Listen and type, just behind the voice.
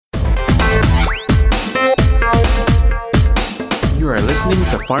are listening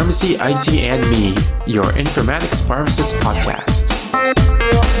to Pharmacy, IT, and Me, your informatics pharmacist podcast.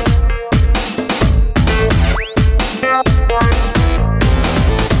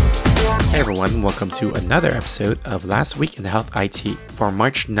 Hey everyone, welcome to another episode of Last Week in Health IT for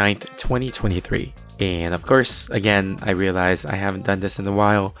March 9th, 2023. And of course, again, I realize I haven't done this in a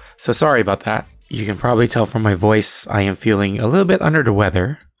while, so sorry about that. You can probably tell from my voice I am feeling a little bit under the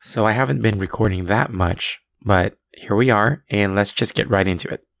weather, so I haven't been recording that much, but here we are, and let's just get right into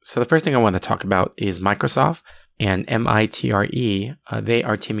it. So the first thing I want to talk about is Microsoft and MITRE. They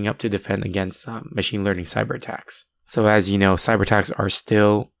are teaming up to defend against machine learning cyber attacks. So as you know, cyber attacks are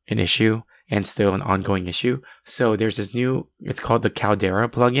still an issue and still an ongoing issue. So there's this new, it's called the Caldera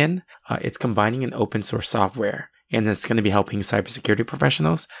plugin. It's combining an open source software, and it's going to be helping cybersecurity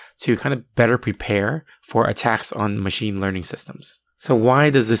professionals to kind of better prepare for attacks on machine learning systems. So why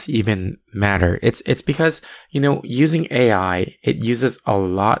does this even matter? It's because, using AI, it uses a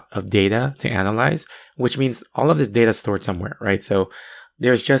lot of data to analyze, which means all of this data is stored somewhere, right? So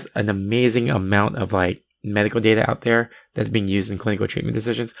there's just an amazing amount of medical data out there that's being used in clinical treatment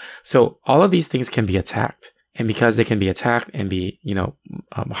decisions. So all of these things can be attacked. And because they can be attacked and be,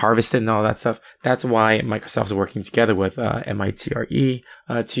 harvested and all that stuff, that's why Microsoft's working together with MITRE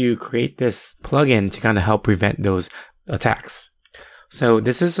to create this plugin to kind of help prevent those attacks. So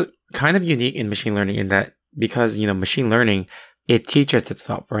this is kind of unique in machine learning in that because, machine learning, it teaches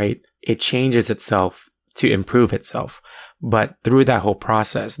itself, right? It changes itself to improve itself. But through that whole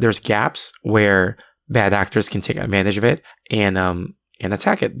process, there's gaps where bad actors can take advantage of it and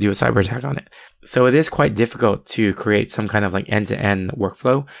attack it, do a cyber attack on it. So it is quite difficult to create some kind of end-to-end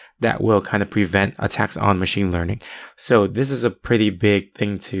workflow that will kind of prevent attacks on machine learning. So this is a pretty big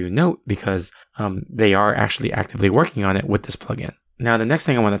thing to note because they are actually actively working on it with this plugin. Now, the next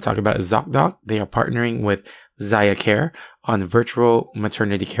thing I want to talk about is ZocDoc. They are partnering with ZiaCare on virtual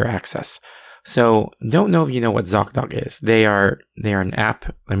maternity care access. So don't know if you know what ZocDoc is. They are an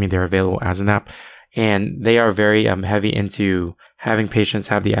app. They're available as an app. And they are very heavy into having patients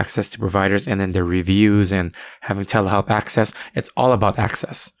have the access to providers and then their reviews and having telehealth access. It's all about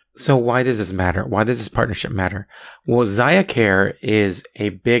access. So why does this matter? Why does this partnership matter? Well, ZiaCare is a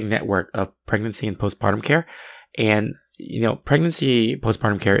big network of pregnancy and postpartum care. And pregnancy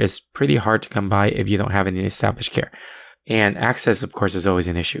postpartum care is pretty hard to come by if you don't have any established care. And access, of course, is always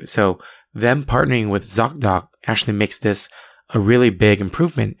an issue. So them partnering with ZocDoc actually makes this a really big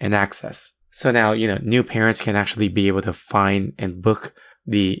improvement in access. So now, new parents can actually be able to find and book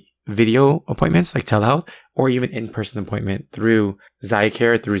the video appointments like telehealth or even in-person appointment through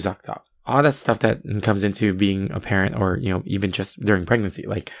ZiaCare, through ZocDoc. All that stuff that comes into being a parent or, even just during pregnancy,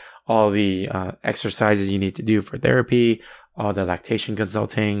 like all the exercises you need to do for therapy, all the lactation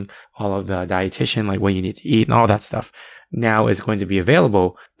consulting, all of the dietitian, like what you need to eat and all that stuff now is going to be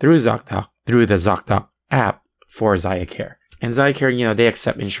available through ZocDoc, through the ZocDoc app for ZiaCare. And ZiaCare, they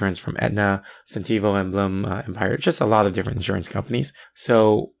accept insurance from Aetna, Centivo, Emblem, Empire, just a lot of different insurance companies.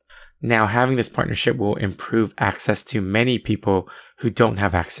 So now having this partnership will improve access to many people who don't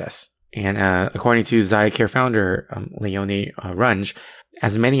have access. And according to ZiaCare founder, Leonie Runge,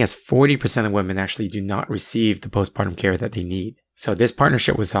 as many as 40% of women actually do not receive the postpartum care that they need. So this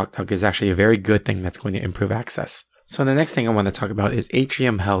partnership with ZocDoc is actually a very good thing that's going to improve access. So the next thing I want to talk about is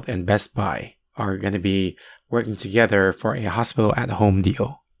Atrium Health and Best Buy are going to be working together for a hospital at home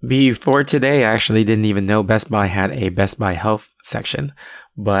deal. Before today, I actually didn't even know Best Buy had a Best Buy Health section.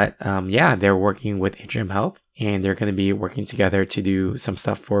 But they're working with Atrium Health and they're going to be working together to do some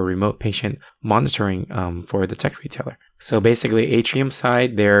stuff for remote patient monitoring for the tech retailer. So basically, Atrium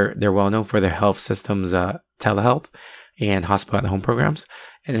side, they're well known for their health systems, telehealth and hospital at home programs.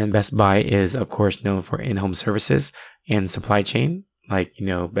 And then Best Buy is, of course, known for in-home services and supply chain, like,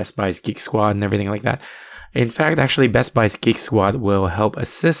 Best Buy's Geek Squad and everything like that. In fact, actually, Best Buy's Geek Squad will help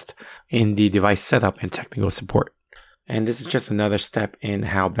assist in the device setup and technical support. And this is just another step in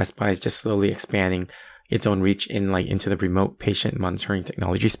how Best Buy is just slowly expanding its own reach into the remote patient monitoring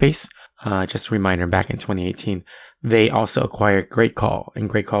technology space. Just a reminder, back in 2018, they also acquired GreatCall, and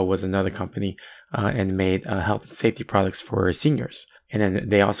GreatCall was another company and made health and safety products for seniors. And then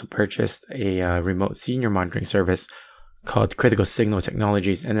they also purchased a remote senior monitoring service called Critical Signal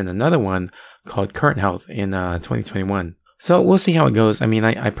Technologies, and then another one called Current Health in 2021. So we'll see how it goes.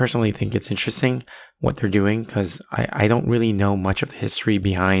 I personally think it's interesting what they're doing because I don't really know much of the history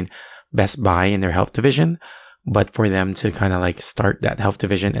behind Best Buy and their health division, but for them to kind of start that health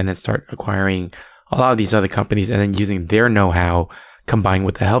division and then start acquiring a lot of these other companies and then using their know-how combined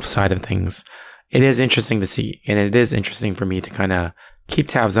with the health side of things, it is interesting to see. And it is interesting for me to kind of keep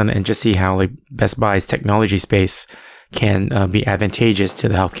tabs on it and just see how Best Buy's technology space can be advantageous to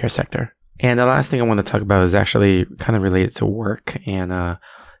the healthcare sector. And the last thing I want to talk about is actually kind of related to work. And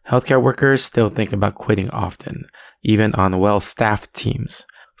healthcare workers still think about quitting often, even on well-staffed teams.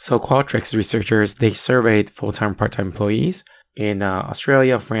 So Qualtrics researchers, they surveyed full-time, part-time employees in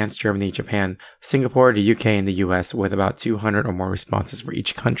Australia, France, Germany, Japan, Singapore, the UK, and the US with about 200 or more responses for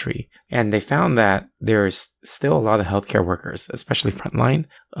each country. And they found that there's still a lot of healthcare workers, especially frontline,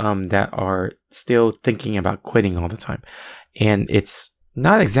 that are still thinking about quitting all the time. And it's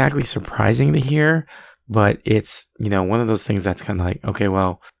not exactly surprising to hear, but it's, one of those things that's kind of like, okay,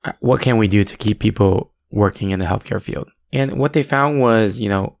 well, what can we do to keep people working in the healthcare field? And what they found was,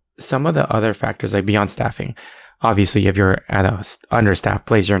 some of the other factors, like beyond staffing. Obviously, if you're at a understaffed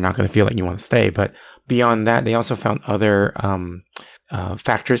place, you're not going to feel like you want to stay. But beyond that, they also found other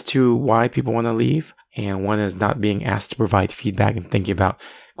factors to why people want to leave. And one is not being asked to provide feedback and thinking about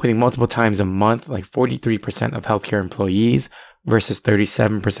quitting multiple times a month, like 43% of healthcare employees versus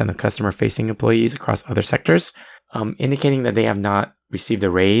 37% of customer-facing employees across other sectors, indicating that they have not received a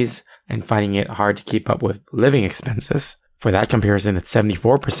raise and finding it hard to keep up with living expenses. For that comparison, it's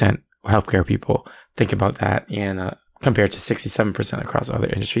 74% healthcare people think about that, and compared to 67% across other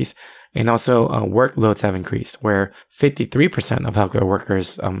industries. And also workloads have increased, where 53% of healthcare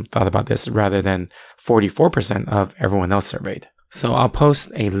workers thought about this rather than 44% of everyone else surveyed. So I'll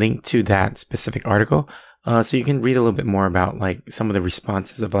post a link to that specific article so you can read a little bit more about like some of the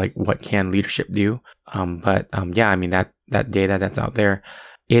responses of like what can leadership do. Yeah, I mean that data that's out there,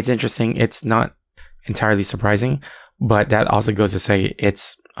 it's interesting. It's not entirely surprising, but that also goes to say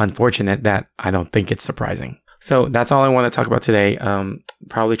it's unfortunate that I don't think it's surprising. So that's all I want to talk about today.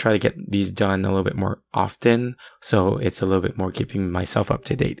 Probably try to get these done a little bit more often, so it's a little bit more keeping myself up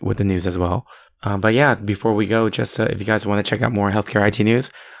to date with the news as well. But yeah, before we go, just if you guys want to check out more healthcare IT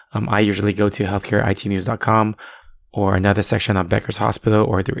news, I usually go to healthcareitnews.com or another section on Becker's Hospital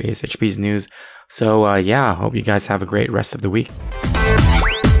or through ASHP's news. So yeah, hope you guys have a great rest of the week.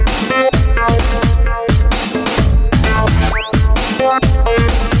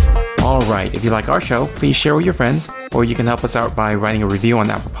 Alright, if you like our show, please share with your friends, or you can help us out by writing a review on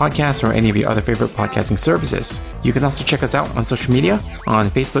Apple Podcasts or any of your other favorite podcasting services. You can also check us out on social media, on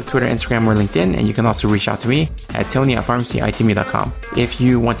Facebook, Twitter, Instagram, or LinkedIn, and you can also reach out to me at tony@pharmacyitme.com. If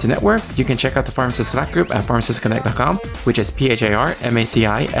you want to network, you can check out the Pharmacist Slack group at pharmacistconnect.com, which is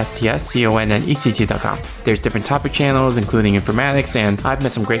PHARMACISTSCONNECT.com. There's different topic channels, including informatics, and I've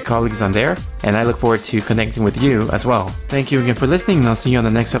met some great colleagues on there, and I look forward to connecting with you as well. Thank you again for listening, and I'll see you on the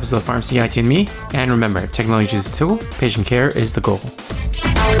next episode of Pharmacy IT and Me. And remember, technology is a tool, patient care is the goal.